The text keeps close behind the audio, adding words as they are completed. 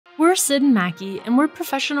We're Sid and Mackie, and we're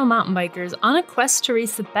professional mountain bikers on a quest to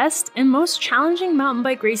race the best and most challenging mountain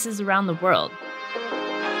bike races around the world.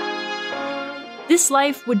 This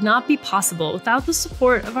life would not be possible without the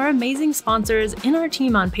support of our amazing sponsors and our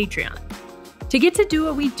team on Patreon. To get to do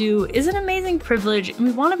what we do is an amazing privilege, and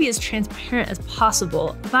we want to be as transparent as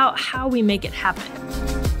possible about how we make it happen.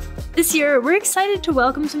 This year, we're excited to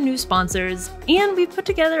welcome some new sponsors, and we've put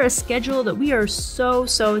together a schedule that we are so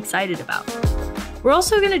excited about. We're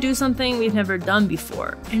also going to do something we've never done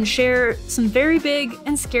before and share some very big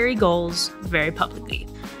and scary goals very publicly.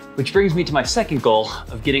 Which brings me to my second goal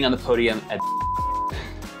of getting on the podium at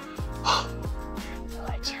my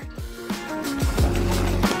legs hurt.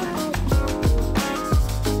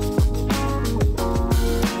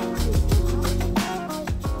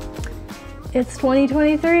 It's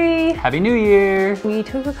 2023. Happy New Year! We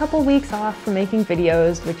took a couple weeks off from making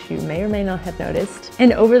videos, which you may or may not have noticed.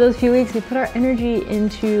 And over those few weeks, we put our energy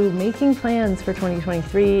into making plans for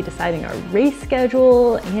 2023, deciding our race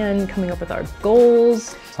schedule, and coming up with our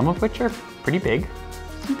goals. Some of which are pretty big,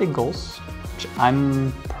 some big goals, which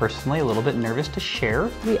I'm personally a little bit nervous to share.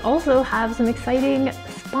 We also have some exciting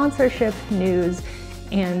sponsorship news,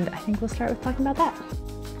 and I think we'll start with talking about that.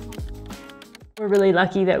 We're really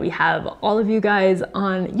lucky that we have all of you guys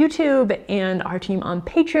on YouTube and our team on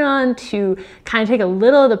Patreon to kind of take a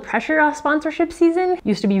little of the pressure off sponsorship season.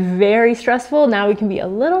 Used to be very stressful. Now we can be a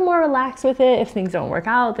little more relaxed with it. If things don't work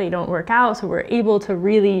out, they don't work out. So we're able to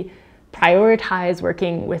really prioritize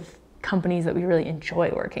working with companies that we really enjoy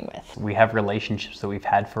working with. We have relationships that we've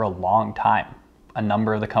had for a long time. A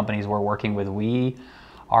number of the companies we're working with, we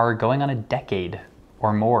are going on a decade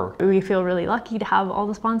or more. We feel really lucky to have all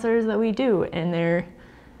the sponsors that we do, and they're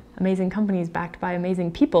amazing companies backed by amazing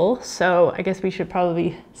people. So I guess we should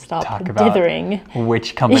probably stop dithering.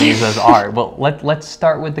 Which companies those are. Well, let's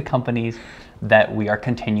start with the companies that we are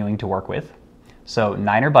continuing to work with. So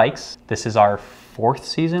Niner Bikes, this is our 4th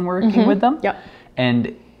season working with them. Yep.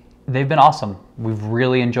 And they've been awesome. We've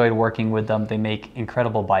really enjoyed working with them. They make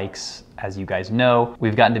incredible bikes, as you guys know.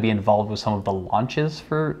 We've gotten to be involved with some of the launches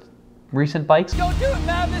for recent bikes. Don't do it,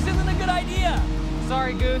 man. This isn't a good idea.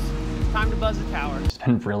 Sorry, Goose. Time to buzz the tower. It's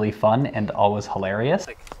been really fun and always hilarious.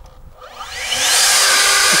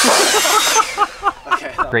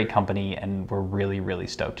 Okay. Great company, and we're really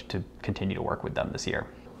stoked to continue to work with them this year.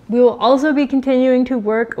 We will also be continuing to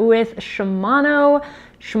work with Shimano.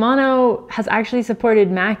 Shimano has actually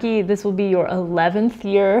supported Mackie. This will be your 11th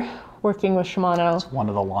year working with Shimano. It's one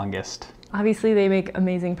of the longest. Obviously, they make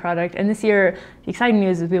amazing product. And this year, the exciting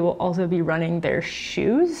news is we will also be running their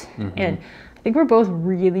shoes. And I think we're both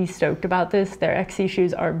really stoked about this. Their XC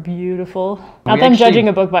shoes are beautiful. Not that I'm judging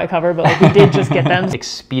a book by cover, but like we did just get them.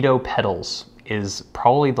 Expedo Pedals is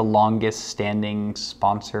probably the longest standing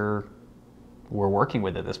sponsor we're working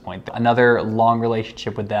with at this point. Another long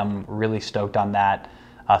relationship with them, really stoked on that.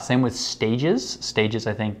 Same with Stages. Stages,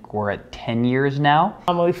 I think we're at 10 years now.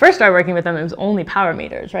 When we first started working with them, it was only power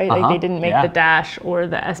meters, right? Like they didn't make the Dash or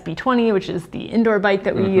the SB20, which is the indoor bike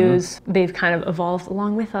that we use. They've kind of evolved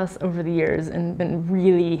along with us over the years and been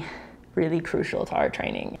really crucial to our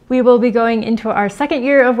training. We will be going into our 2nd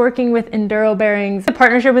year of working with Enduro Bearings. The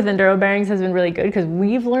partnership with Enduro Bearings has been really good because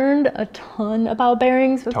we've learned a ton about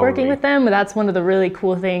bearings with working with them. That's one of the really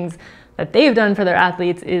cool things that they've done for their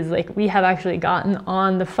athletes is like we have actually gotten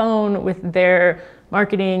on the phone with their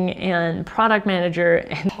marketing and product manager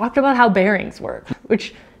and talked about how bearings work,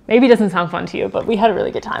 which maybe doesn't sound fun to you, but we had a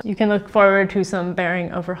really good time. You can look forward to some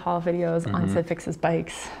bearing overhaul videos on Sid Fix's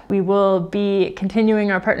bikes. We will be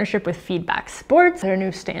continuing our partnership with Feedback Sports. Their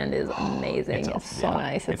new stand is amazing. It's so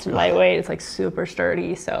nice. It's lightweight. It's like super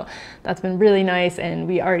sturdy. So that's been really nice. And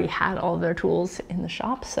we already had all of their tools in the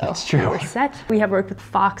shop. So we're set. We have worked with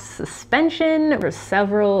Fox Suspension for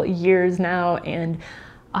several years now, and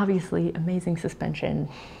obviously amazing suspension.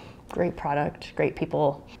 Great product, great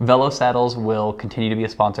people. Velo Saddles will continue to be a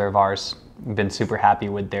sponsor of ours. We've been super happy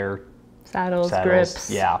with their saddles, grips.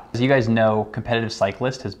 Yeah. As you guys know, Competitive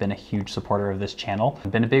Cyclist has been a huge supporter of this channel. It's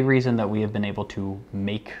been a big reason that we have been able to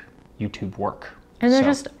make YouTube work. And they're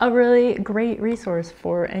just a really great resource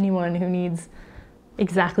for anyone who needs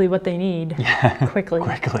exactly what they need quickly.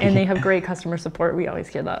 And they have great customer support. We always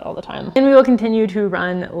hear that all the time. And we will continue to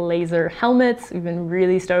run laser helmets. We've been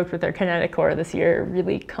really stoked with their Kinetic Core this year.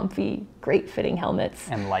 Really comfy, great fitting helmets.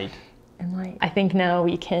 And light. I think now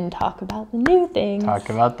we can talk about the new things.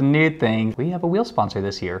 We have a wheel sponsor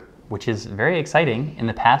this year, which is very exciting. In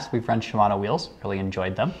the past, we've run Shimano wheels, really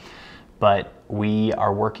enjoyed them. But we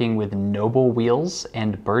are working with Noble Wheels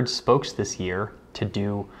and Bird Spokes this year to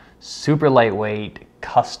do super lightweight,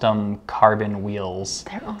 custom carbon wheels.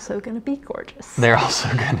 They're also going to be gorgeous. They're also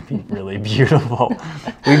going to be really beautiful.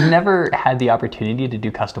 We've never had the opportunity to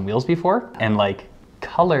do custom wheels before, and like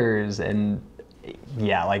colors and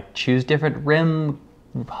yeah, like choose different rim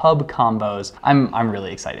hub combos. I'm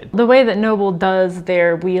really excited. The way that Noble does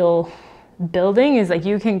their wheel building is like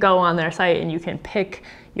you can go on their site and you can pick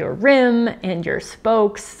your rim and your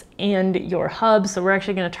spokes and your hubs. So we're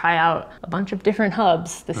actually going to try out a bunch of different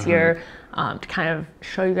hubs this year to kind of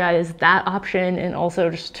show you guys that option, and also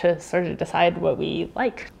just to sort of decide what we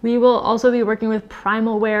like. We will also be working with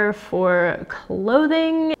Primal Wear for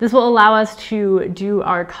clothing. This will allow us to do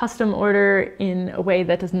our custom order in a way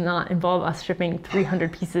that does not involve us shipping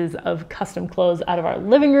 300 pieces of custom clothes out of our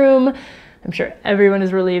living room. I'm sure everyone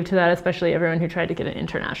is relieved to that, especially everyone who tried to get an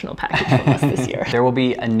international package from us this year. There will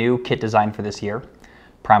be a new kit design for this year.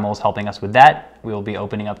 Primal is helping us with that. We will be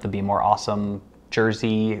opening up the Be More Awesome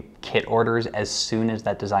jersey kit orders as soon as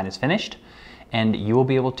that design is finished. And you will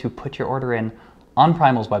be able to put your order in on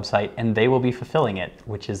Primal's website and they will be fulfilling it,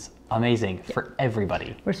 which is amazing for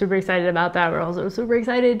everybody. We're super excited about that. We're also super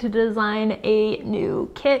excited to design a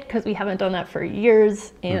new kit because we haven't done that for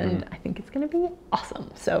years, and I think it's going to be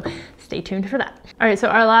awesome. So stay tuned for that. All right, so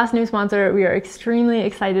our last new sponsor, we are extremely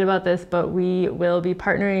excited about this, but we will be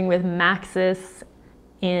partnering with MACKY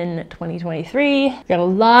in 2023. We got a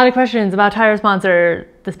lot of questions about tire sponsor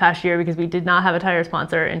this past year because we did not have a tire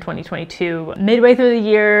sponsor in 2022. Midway through the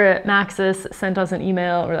year, MACKY sent us an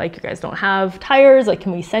email. We're like, you guys don't have tires, like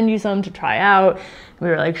can we send you some to try out? We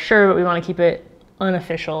were like, sure, but we want to keep it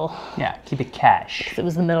unofficial. Yeah, keep it cash. It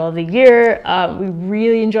was the middle of the year. We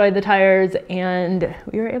really enjoyed the tires and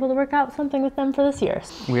we were able to work out something with them for this year.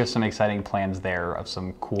 We have some exciting plans there of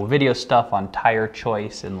some cool video stuff on tire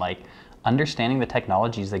choice and like understanding the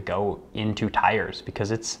technologies that go into tires, because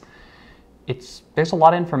there's a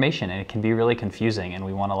lot of information and it can be really confusing, and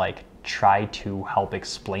we want to like try to help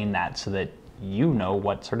explain that so that you know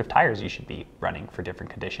what sort of tires you should be running for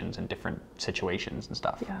different conditions and different situations and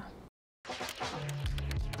stuff. Yeah.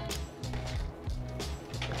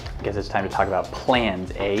 I guess it's time to talk about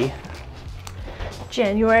plans, eh?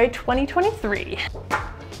 January 2023.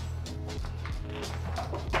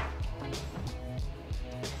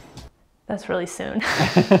 That's really soon.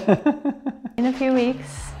 In a few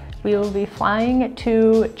weeks, we will be flying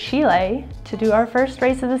to Chile to do our first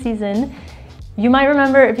race of the season. You might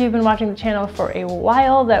remember, if you've been watching the channel for a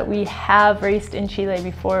while, that we have raced in Chile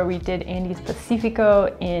before. We did Andes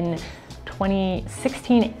Pacifico in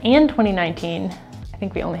 2016 and 2019. I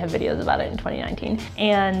think we only have videos about it in 2019.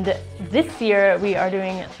 And this year we are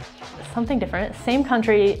doing something different. Same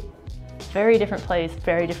country, very different place,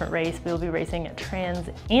 very different race. We will be racing at Trans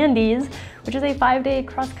Andes, which is a 5-day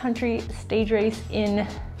cross-country stage race in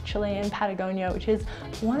Chilean Patagonia, which is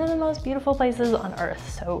one of the most beautiful places on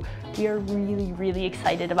earth. So we are really, really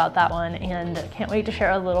excited about that one and can't wait to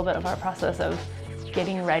share a little bit of our process of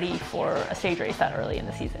getting ready for a stage race that early in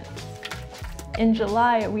the season. In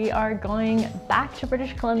July, we are going back to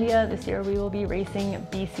British Columbia. This year we will be racing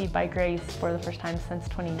BC Bike Race for the first time since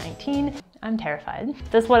 2019. I'm terrified.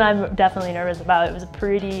 This one I'm definitely nervous about. It was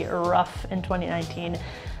pretty rough in 2019.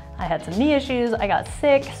 I had some knee issues, I got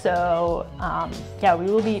sick, so yeah, we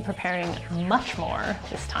will be preparing much more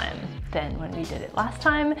this time than when we did it last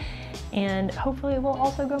time, and hopefully it will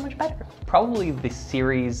also go much better. Probably the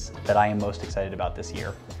series that I am most excited about this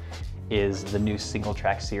year is the new single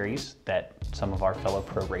track series that some of our fellow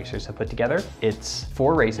pro racers have put together. It's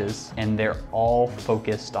 4 races and they're all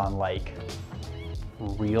focused on like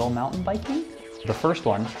real mountain biking. The first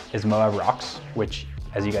one is Moab Rocks, which,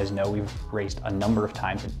 as you guys know, we've raced a number of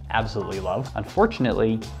times and absolutely love.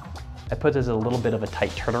 Unfortunately, that puts us a little bit of a tight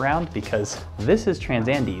turnaround because this is Trans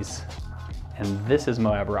Andes and this is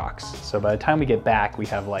Moab Rocks. So by the time we get back, we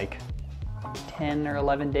have like 10 or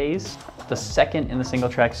 11 days. The second in the single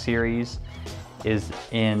track series is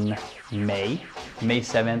in May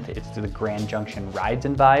 7th. It's the Grand Junction Rides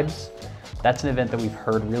and Vibes. That's an event that we've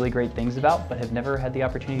heard really great things about, but have never had the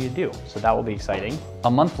opportunity to do. So that will be exciting. A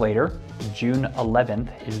month later, June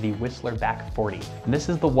 11th, is the Whistler Back 40. And this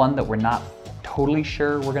is the one that we're not totally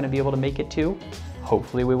sure we're gonna be able to make it to.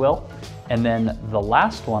 Hopefully we will. And then the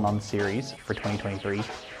last one on the series for 2023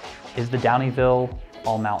 is the Downieville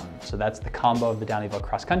All Mountain. So that's the combo of the Downieville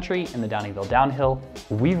Cross Country and the Downieville Downhill.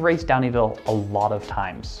 We've raced Downieville a lot of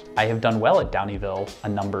times. I have done well at Downieville a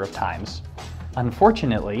number of times.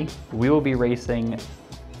 Unfortunately, we will be racing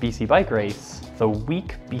BC Bike Race the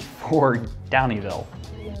week before Downieville.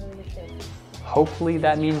 Hopefully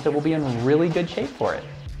that means that we'll be in really good shape for it.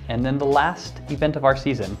 And then the last event of our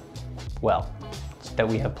season, well, that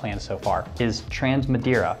we have planned so far, is Trans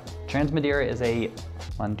Madeira. Trans Madeira is a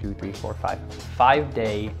 1, 2, 3, 4, 5.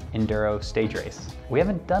 5-day enduro stage race. We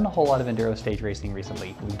haven't done a whole lot of enduro stage racing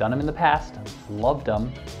recently. We've done them in the past, loved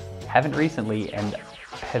them, haven't recently, and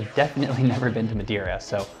have definitely never been to Madeira.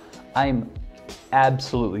 So I'm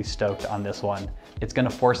absolutely stoked on this one. It's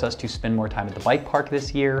gonna force us to spend more time at the bike park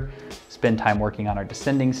this year, spend time working on our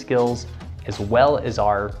descending skills, as well as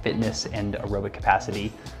our fitness and aerobic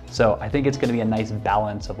capacity. So I think it's gonna be a nice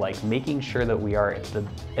balance of like making sure that we are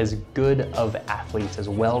as good of athletes, as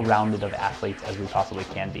well-rounded of athletes as we possibly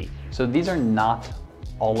can be. So these are not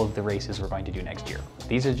all of the races we're going to do next year.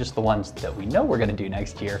 These are just the ones that we know we're gonna do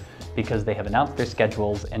next year because they have announced their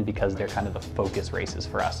schedules and because they're kind of the focus races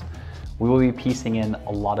for us. We will be piecing in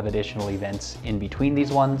a lot of additional events in between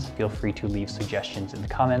these ones. Feel free to leave suggestions in the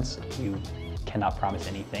comments. You cannot promise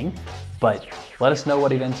anything, but let us know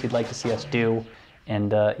what events you'd like to see us do.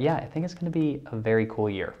 And yeah, I think it's gonna be a very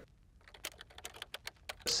cool year.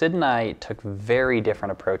 Sid and I took very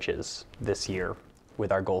different approaches this year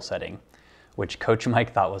with our goal setting, which Coach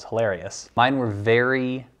Mike thought was hilarious. Mine were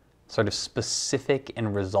very sort of specific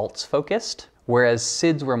and results focused, whereas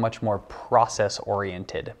Sid's were much more process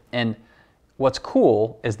oriented. And what's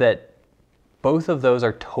cool is that both of those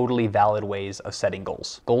are totally valid ways of setting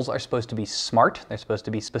goals. Goals are supposed to be smart, they're supposed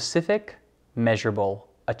to be specific, measurable,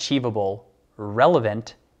 achievable,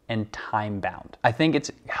 relevant, and time-bound. I think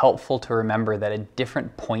it's helpful to remember that at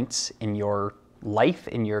different points in your life,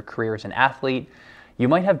 in your career as an athlete, you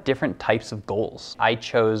might have different types of goals. I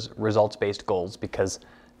chose results-based goals because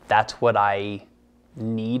that's what I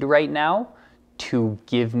need right now to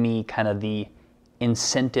give me kind of the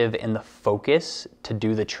incentive and the focus to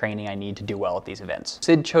do the training I need to do well at these events.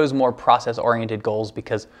 Sid chose more process-oriented goals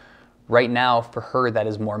because right now for her that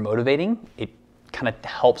is more motivating. It kind of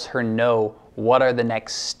helps her know what are the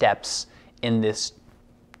next steps in this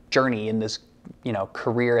journey, in this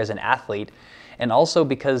career as an athlete. And also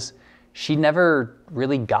because she never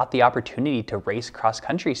really got the opportunity to race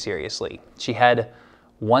cross-country seriously. She had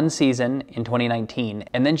one season in 2019,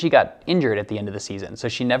 and then she got injured at the end of the season. So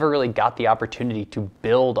she never really got the opportunity to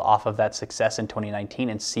build off of that success in 2019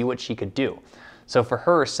 and see what she could do. So for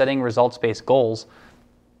her, setting results-based goals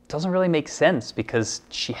doesn't really make sense because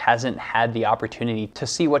she hasn't had the opportunity to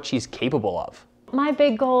see what she's capable of. My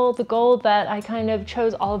big goal, the goal that I kind of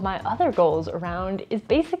chose all of my other goals around, is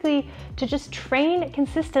basically to just train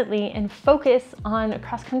consistently and focus on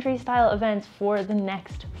cross-country style events for the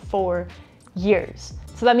next 4 years.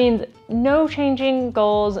 So that means no changing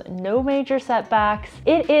goals, no major setbacks.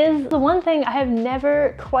 It is the one thing I have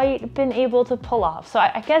never quite been able to pull off. So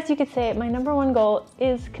I guess you could say my #1 goal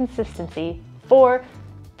is consistency for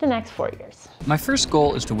the next 4 years. My first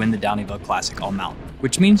goal is to win the Downieville Classic all mountain,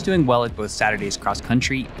 which means doing well at both Saturdays cross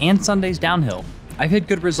country and Sundays downhill. I've had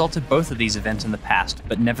good results at both of these events in the past,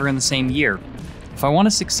 but never in the same year. If I want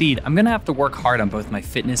to succeed, I'm going to have to work hard on both my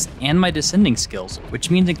fitness and my descending skills,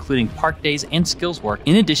 which means including park days and skills work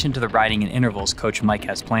in addition to the riding and intervals Coach Mike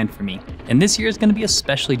has planned for me. And this year is going to be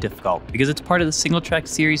especially difficult because it's part of the single track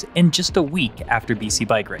series and just a week after BC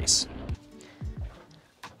Bike Race.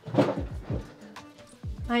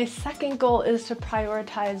 My second goal is to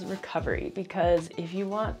prioritize recovery, because if you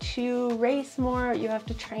want to race more, you have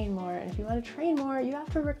to train more. And if you want to train more, you have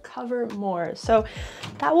to recover more. So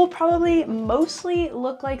that will probably mostly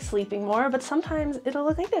look like sleeping more, but sometimes it'll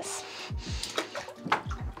look like this.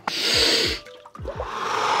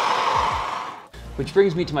 Which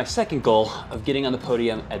brings me to my second goal of getting on the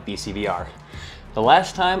podium at BCVR. The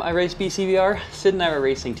last time I raced BCVR, Sid and I were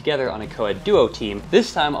racing together on a co-ed duo team.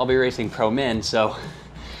 This time I'll be racing pro men, so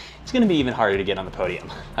it's gonna be even harder to get on the podium.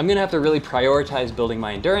 I'm gonna have to really prioritize building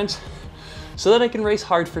my endurance so that I can race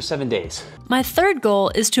hard for 7 days. My third goal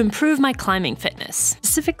is to improve my climbing fitness,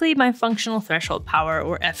 specifically my functional threshold power,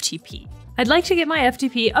 or FTP. I'd like to get my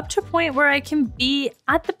FTP up to a point where I can be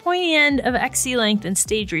at the pointy end of XC length and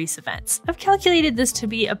stage race events. I've calculated this to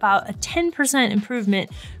be about a 10% improvement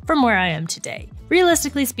from where I am today.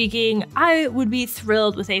 Realistically speaking, I would be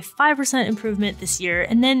thrilled with a 5% improvement this year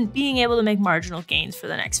and then being able to make marginal gains for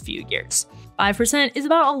the next few years. 5% is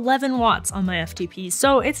about 11 watts on my FTP,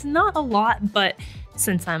 so it's not a lot, but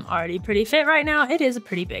since I'm already pretty fit right now, it is a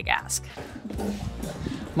pretty big ask.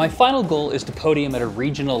 My final goal is to podium at a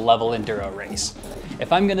regional level enduro race.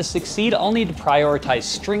 If I'm gonna succeed, I'll need to prioritize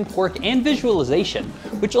strength work and visualization,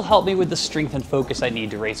 which will help me with the strength and focus I need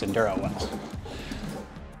to race enduro well.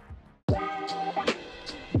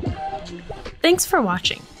 Thanks for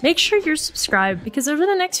watching. Make sure you're subscribed because over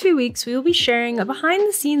the next few weeks, we will be sharing a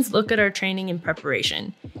behind-the-scenes look at our training and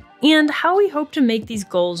preparation and how we hope to make these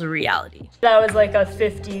goals a reality. That was like a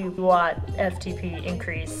 50 watt FTP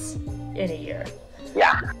increase in a year.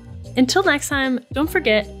 Yeah. Until next time, don't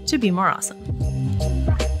forget to be more awesome.